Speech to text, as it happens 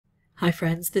Hi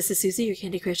friends, this is Susie, your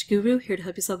Candy Crush Guru, here to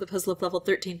help you solve the puzzle of level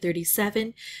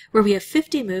 1337, where we have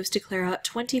 50 moves to clear out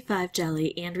 25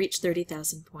 jelly and reach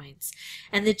 30,000 points.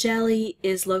 And the jelly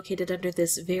is located under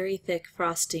this very thick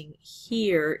frosting.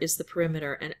 Here is the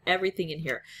perimeter and everything in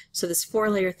here. So this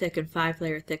 4-layer thick and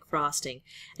 5-layer thick frosting.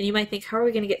 And you might think, how are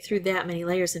we going to get through that many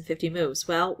layers in 50 moves?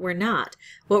 Well, we're not.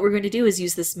 What we're going to do is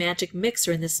use this magic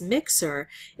mixer, and this mixer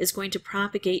is going to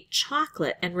propagate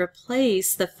chocolate and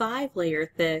replace the 5-layer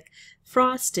thick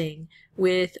frosting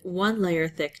with 1-layer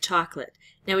thick chocolate.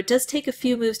 Now it does take a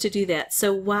few moves to do that,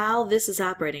 so while this is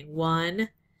operating, 1,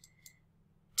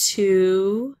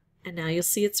 2, and now you'll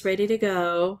see it's ready to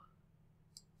go,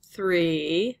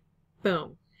 3,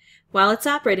 boom. While it's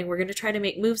operating, we're going to try to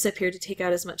make moves up here to take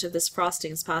out as much of this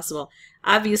frosting as possible.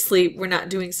 Obviously, we're not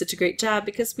doing such a great job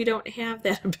because we don't have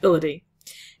that ability.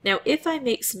 Now, if I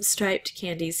make some striped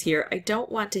candies here, I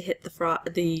don't want to hit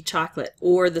the chocolate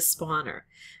or the spawner.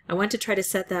 I want to try to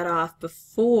set that off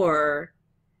before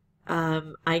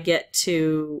I get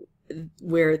to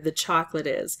where the chocolate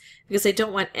is, because I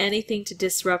don't want anything to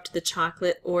disrupt the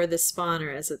chocolate or the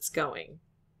spawner as it's going.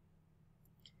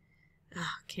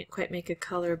 Oh, can't quite make a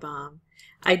color bomb.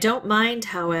 I don't mind,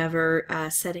 however,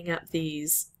 setting up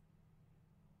these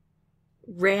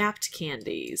wrapped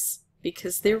candies,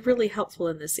 because they're really helpful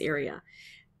in this area.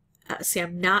 See,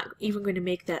 I'm not even going to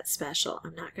make that special.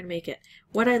 I'm not going to make it.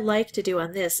 What I like to do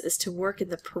on this is to work in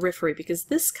the periphery, because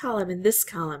this column and this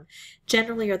column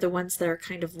generally are the ones that are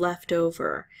kind of left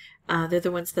over. They're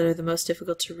the ones that are the most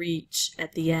difficult to reach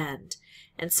at the end.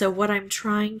 And so what I'm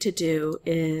trying to do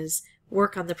is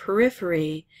work on the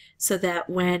periphery so that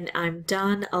when I'm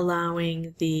done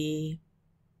allowing the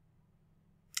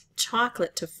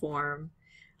chocolate to form,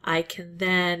 I can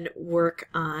then work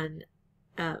on,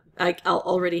 I'll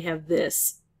already have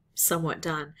this somewhat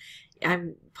done.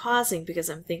 I'm pausing because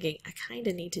I'm thinking, I kind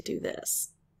of need to do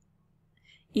this.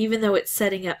 Even though it's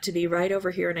setting up to be right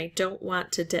over here and I don't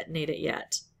want to detonate it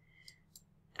yet.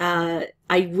 I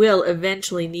will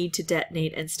eventually need to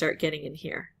detonate and start getting in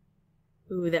here.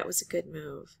 Ooh, that was a good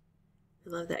move. I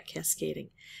love that cascading.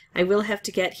 I will have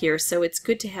to get here, so it's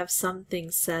good to have some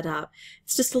things set up.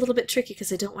 It's just a little bit tricky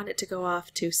because I don't want it to go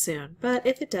off too soon. But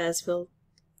if it does, we'll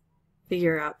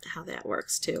figure out how that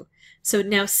works too. So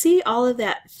now see all of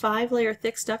that 5-layer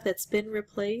thick stuff that's been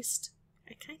replaced?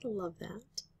 I kind of love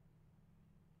that.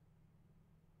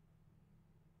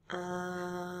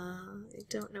 I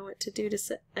don't know what to do to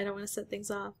set, I don't want to set things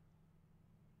off.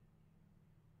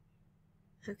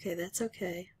 Okay, that's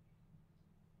okay.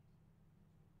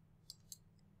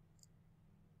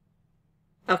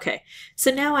 Okay,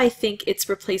 so now I think it's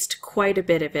replaced quite a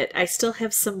bit of it. I still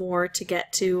have some more to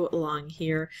get to along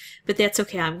here, but that's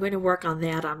okay. I'm going to work on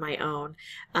that on my own.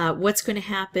 What's going to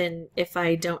happen if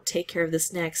I don't take care of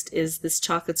this next is this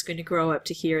chocolate's going to grow up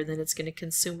to here, and then it's going to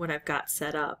consume what I've got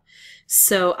set up.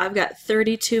 So I've got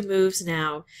 32 moves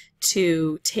now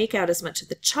to take out as much of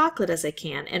the chocolate as I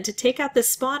can, and to take out the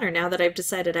spawner now that I've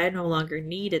decided I no longer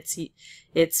need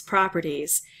its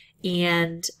properties,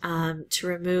 and to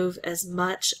remove as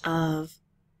much of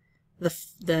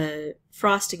the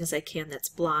frosting as I can that's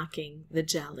blocking the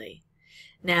jelly.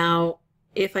 Now,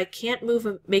 if I can't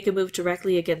make a move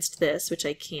directly against this, which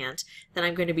I can't, then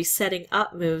I'm going to be setting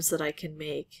up moves that I can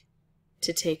make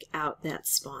to take out that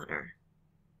spawner.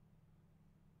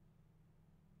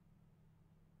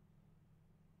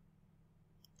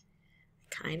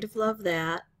 Kind of love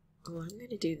that. Oh, I'm going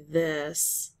to do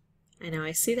this. I know,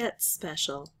 I see that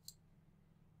special.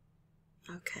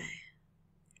 Okay.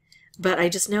 But I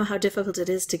just know how difficult it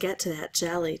is to get to that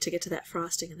jelly, to get to that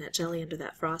frosting and that jelly under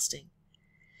that frosting.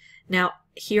 Now,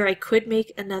 here I could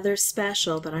make another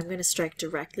special, but I'm going to strike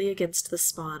directly against the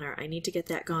spawner. I need to get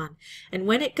that gone. And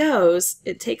when it goes,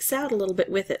 it takes out a little bit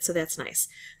with it, so that's nice.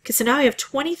 Okay, so now I have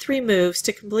 23 moves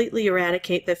to completely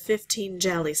eradicate the 15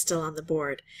 jelly still on the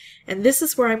board. And this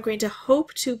is where I'm going to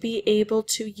hope to be able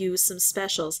to use some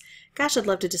specials. Gosh, I'd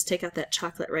love to just take out that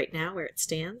chocolate right now where it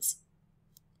stands.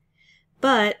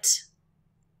 But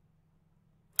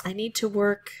I need to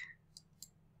work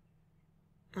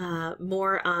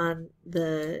more on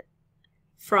the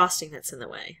frosting that's in the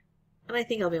way. And I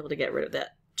think I'll be able to get rid of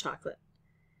that chocolate.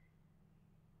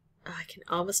 Oh, I can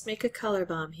almost make a color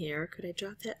bomb here. Could I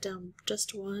drop that down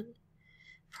just one?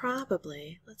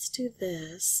 Probably. Let's do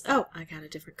this. Oh, I got a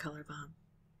different color bomb.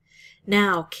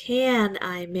 Now, can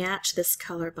I match this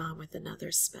color bomb with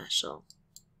another special?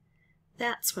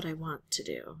 That's what I want to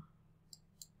do.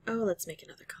 Oh, let's make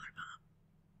another color bomb.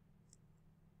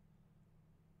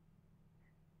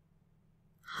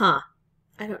 Huh.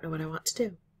 I don't know what I want to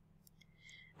do.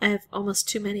 I have almost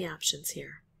too many options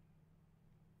here.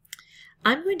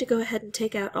 I'm going to go ahead and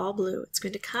take out all blue. It's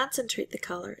going to concentrate the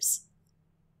colors.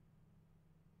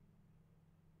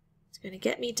 It's going to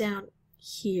get me down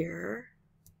here.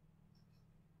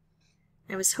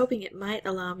 I was hoping it might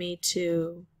allow me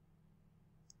to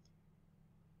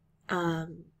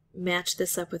match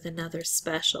this up with another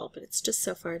special, but it's just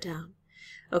so far down.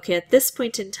 Okay, at this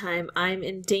point in time, I'm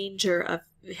in danger of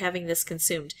having this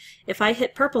consumed. If I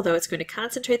hit purple, though, it's going to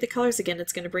concentrate the colors again.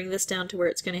 It's going to bring this down to where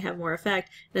it's going to have more effect,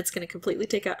 and it's going to completely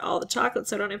take out all the chocolate,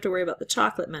 so I don't have to worry about the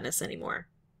chocolate menace anymore.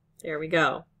 There we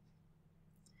go.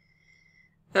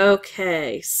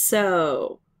 Okay,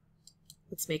 so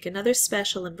let's make another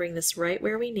special and bring this right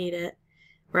where we need it.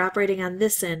 We're operating on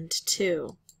this end,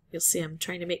 too. You'll see I'm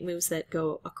trying to make moves that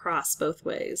go across both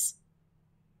ways.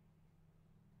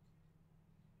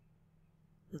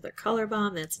 Another color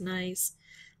bomb, that's nice.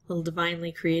 A little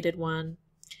divinely created one.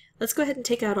 Let's go ahead and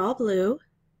take out all blue.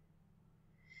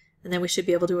 And then we should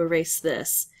be able to erase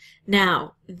this.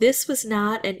 Now, this was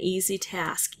not an easy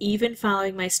task. Even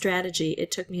following my strategy,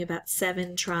 it took me about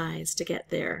 7 tries to get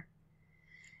there.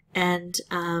 And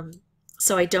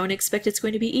so I don't expect it's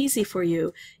going to be easy for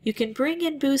you. You can bring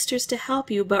in boosters to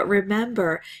help you, but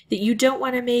remember that you don't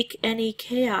want to make any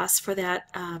chaos for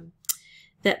that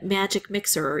that magic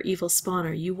mixer or evil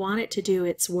spawner. You want it to do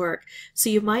its work. So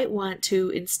you might want to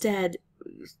instead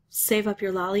save up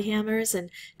your lollyhammers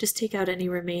and just take out any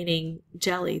remaining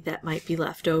jelly that might be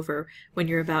left over when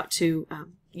you're about to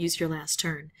use your last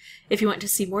turn. If you want to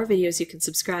see more videos, you can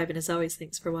subscribe, and as always,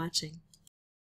 thanks for watching.